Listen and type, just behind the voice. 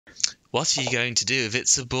What are you going to do if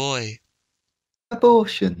it's a boy?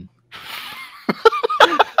 Abortion.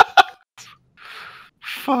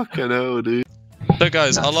 Fucking hell, dude. So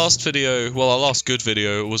guys, our last video, well, our last good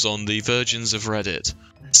video was on the virgins of Reddit.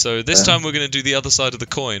 So this time we're going to do the other side of the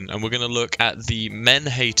coin, and we're going to look at the men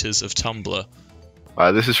haters of Tumblr.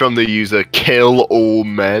 This is from the user Kill All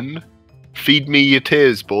Men. Feed me your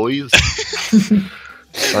tears, boys. And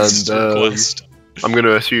I'm going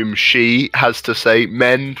to assume she has to say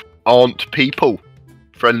men aren't people.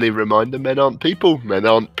 Friendly reminder, men aren't people. Men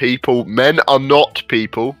aren't people. Men are not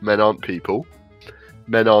people. Men aren't people.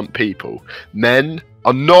 Men aren't people. Men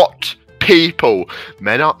are not people.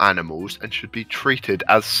 Men are animals and should be treated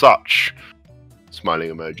as such.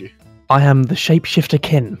 Smiling emoji. I am the shapeshifter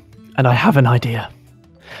kin, and I have an idea.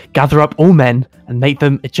 Gather up all men and make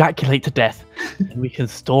them ejaculate to death, and we can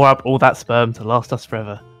store up all that sperm to last us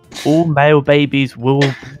forever. All male babies will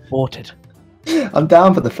be aborted. I'm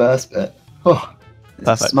down for the first bit. Oh, it's a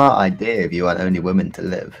Perfect. smart idea if you want only women to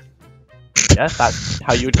live. Yeah, that's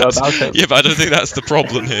how you would go about it. Yeah, but I don't think that's the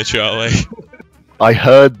problem here, Charlie. I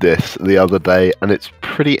heard this the other day and it's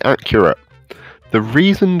pretty accurate. The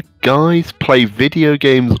reason guys play video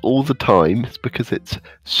games all the time is because it's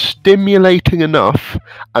stimulating enough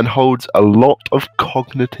and holds a lot of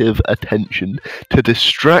cognitive attention to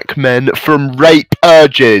distract men from rape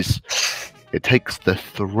urges. It takes the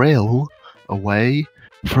thrill away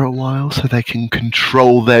for a while so they can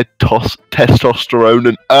control their testosterone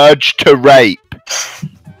and urge to rape.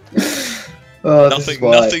 Oh,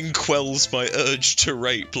 Nothing quells my urge to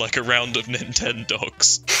rape like a round of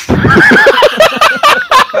Nintendogs.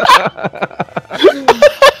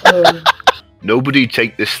 Nobody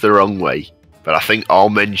take this the wrong way, but I think all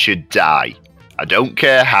men should die. I don't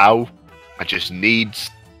care how. It just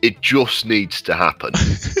needs to happen.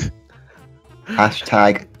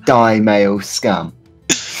 Hashtag die male scum.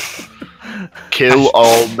 Kill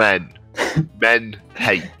all men. Men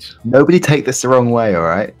hate. Nobody take this the wrong way,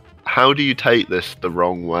 alright? How do you take this the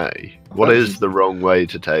wrong way? What is the wrong way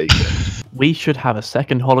to take it? We should have a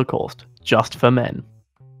second Holocaust, just for men.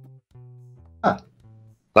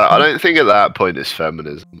 I don't think at that point it's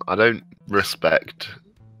feminism. I don't respect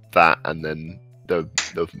that and then the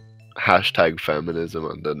hashtag feminism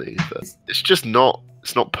underneath it. It's just not,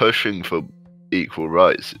 it's not pushing for equal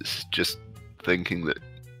rights. It's just thinking that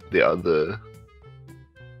the other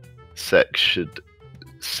sex should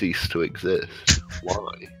cease to exist.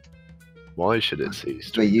 Why? Why should it cease?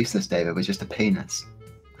 We're useless, David. We're just a penis.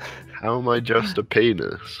 How am I just a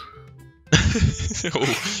penis?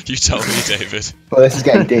 Oh, you tell me, David. Well, this is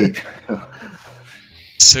getting deep.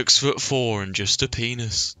 6'4" and just a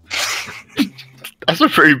penis. That's a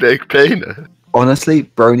pretty big penis. Honestly,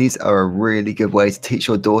 bronies are a really good way to teach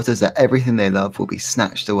your daughters that everything they love will be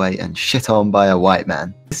snatched away and shit on by a white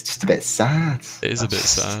man. It's just a bit sad. It is a bit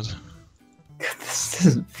sad. This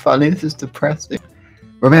isn't funny, this is depressing.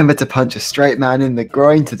 Remember to punch a straight man in the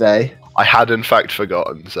groin today. I had in fact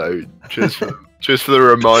forgotten, so just for the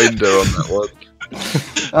reminder on that one.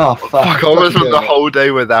 Oh, fuck. I almost went the whole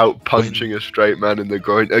day without punching a straight man in the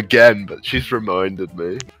groin again, but she's reminded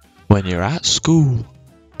me. When you're at school,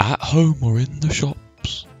 at home or in the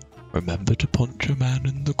shops, remember to punch a man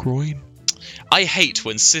in the groin. I hate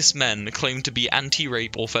when cis men claim to be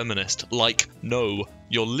anti-rape or feminist. Like, no,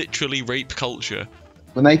 you're literally rape culture.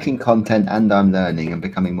 We're making content and I'm learning and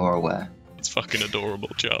becoming more aware. It's fucking adorable,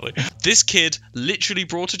 Charlie. This kid literally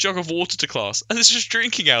brought a jug of water to class and is just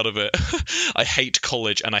drinking out of it. I hate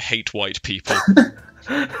college and I hate white people.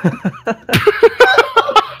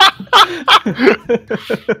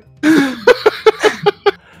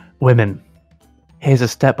 Women, here's a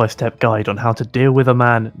step-by-step guide on how to deal with a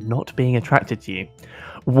man not being attracted to you.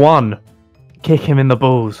 1. Kick him in the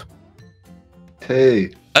balls.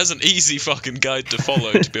 2. That's an easy fucking guide to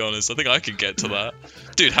follow, to be honest. I think I could get to that.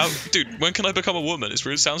 Dude, when can I become a woman? It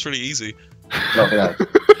sounds really easy. Not gonna.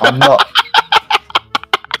 I'm not.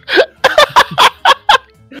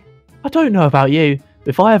 I don't know about you, but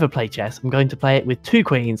if I ever play chess, I'm going to play it with 2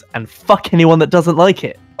 queens and fuck anyone that doesn't like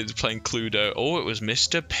it. It's playing Cluedo. Oh, it was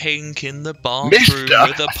Mr. Pink in the bathroom with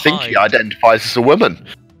a I think pipe. he identifies as a woman.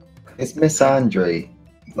 Is misandry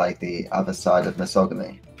like the other side of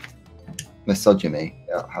misogyny? Misogyny.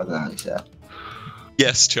 Yeah, how do I say it?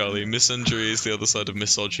 Yes, Charlie. Misandry is the other side of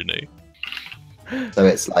misogyny. So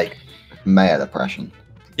it's like male oppression.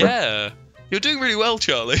 Yeah. You're doing really well,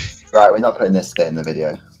 Charlie. Right, we're not putting this bit in the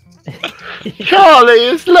video. Charlie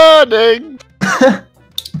is learning!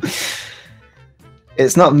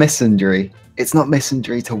 It's not misandry. It's not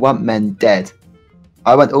misandry to want men dead.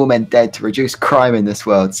 I want all men dead to reduce crime in this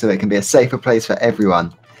world so it can be a safer place for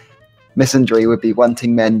everyone. Misandry would be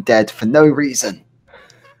wanting men dead for no reason.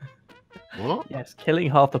 What? Yes, killing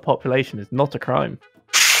half the population is not a crime.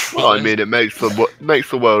 Well, I mean, it makes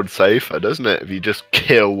the world safer, doesn't it? If you just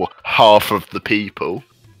kill half of the people,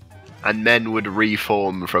 and men would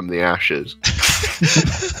reform from the ashes.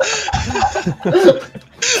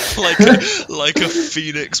 like a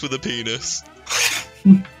phoenix with a penis.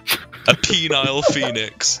 A penile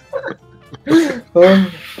phoenix.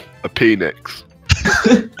 A penix.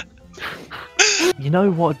 You know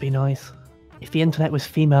what would be nice? If the internet was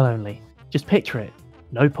female only. Just picture it.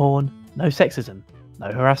 No porn, no sexism,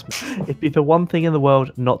 no harassment. It'd be the one thing in the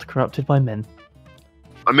world not corrupted by men.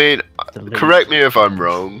 I mean, Delete. correct me if I'm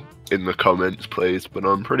wrong in the comments, please, but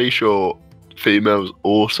I'm pretty sure females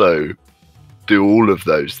also do all of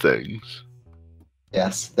those things.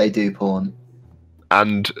 Yes, they do porn.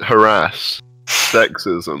 And harass.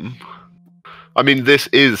 Sexism. I mean, this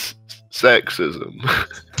is sexism.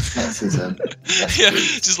 Sexism. Yeah,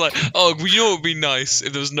 just like, oh, you know what would be nice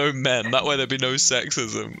if there was no men? That way there'd be no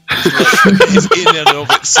sexism. It's like, in and of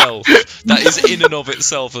itself. That is in and of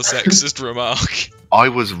itself a sexist remark. I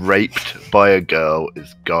was raped by a girl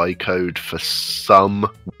is guy code for some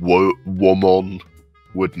woman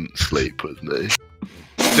wouldn't sleep with me.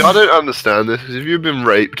 See, I don't understand this, because if you've been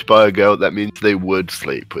raped by a girl, that means they would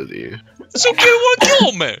sleep with you. It's okay to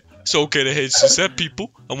kill me. It's okay to hate cis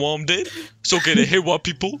people and what I'm dead. It's okay to hate white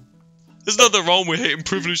people. There's nothing wrong with hating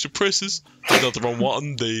privileged oppressors. There's nothing wrong with what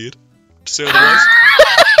I'm dead. To say otherwise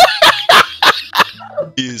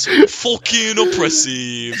is fucking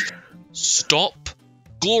oppressive. Stop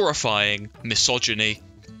glorifying misogyny.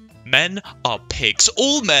 Men are pigs.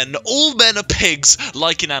 All men are pigs,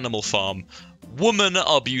 like in Animal Farm. Women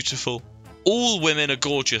are beautiful. All women are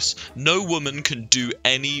gorgeous. No woman can do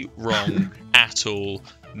any wrong at all.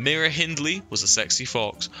 Mira Hindley was a sexy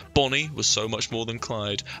fox. Bonnie was so much more than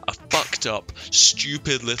Clyde. A fucked up,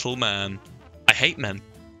 stupid little man. I hate men.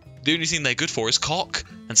 The only thing they're good for is cock,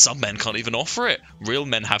 and some men can't even offer it. Real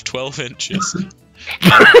men have 12 inches.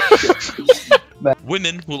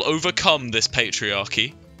 Women will overcome this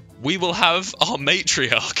patriarchy. We will have our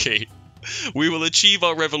matriarchy. We will achieve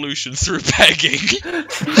our revolution through pegging.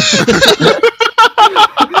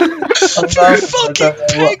 Through fucking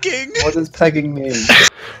pegging! What does pegging mean?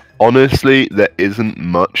 Honestly, there isn't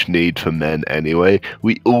much need for men anyway.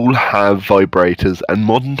 We all have vibrators, and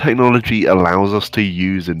modern technology allows us to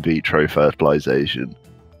use in vitro fertilization.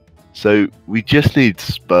 So we just need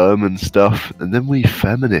sperm and stuff, and then we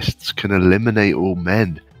feminists can eliminate all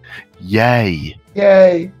men. Yay!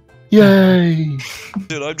 Yay! Yay!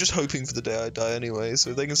 Dude, I'm just hoping for the day I die anyway,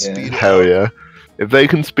 so if they can speed it Hell up. yeah. If they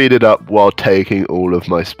can speed it up while taking all of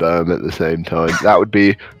my sperm at the same time, that would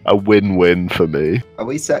be a win-win for me. Are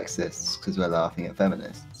we sexists because we're laughing at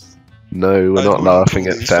feminists? No, we're I not don't laughing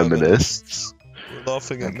at believe feminists. We're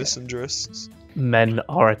laughing at Okay. misandrists. Men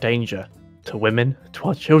are a danger. To women, to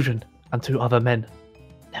our children, and to other men.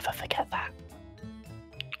 Never forget that.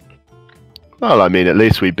 Well, I mean, at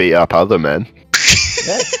least we beat up other men.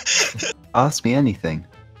 Ask me anything.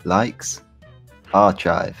 Likes?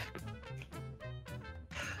 Archive.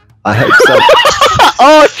 I hope so.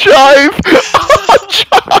 Archive!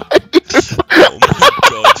 Archive! Oh my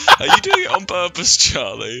god. Are you doing it on purpose,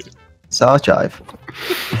 Charlie? It's archive.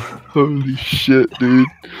 Holy shit, dude.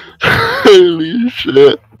 Holy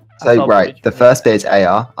shit. So, right, the first bit is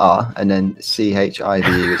AR, R, and then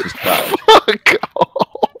CHIV, which is cloud. Fuck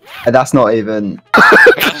off. And that's not even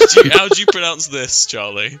How do you pronounce this,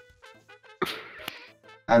 Charlie?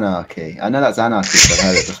 anarchy. I know that's anarchy, but I've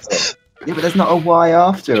heard it before. Yeah, but there's not a Y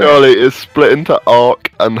after it. Charlie is split into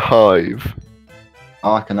Arc and Hive.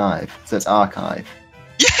 Archive. So it's archive.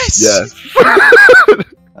 Yes! Yes.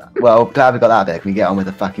 Well, glad we got that bit. Can we get on with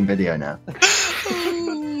the fucking video now?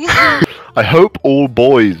 I hope all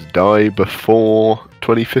boys die before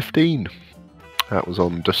 2015. That was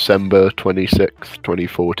on December 26th,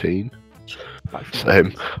 2014.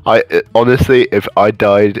 Same. Honestly, if I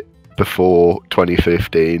died before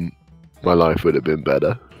 2015, my life would have been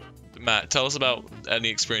better. Matt, tell us about any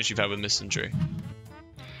experience you've had with misandry.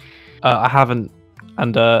 I haven't,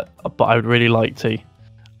 and but I would really like to.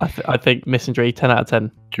 I think misandry 10 out of 10.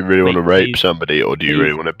 Do you really want to rape Please. somebody, or do you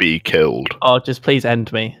really want to be killed? Oh, just please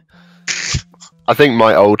end me. I think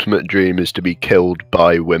my ultimate dream is to be killed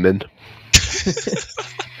by women.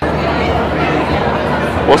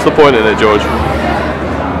 What's the point in it, George?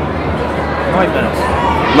 Nightmares.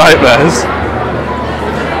 Nightmares.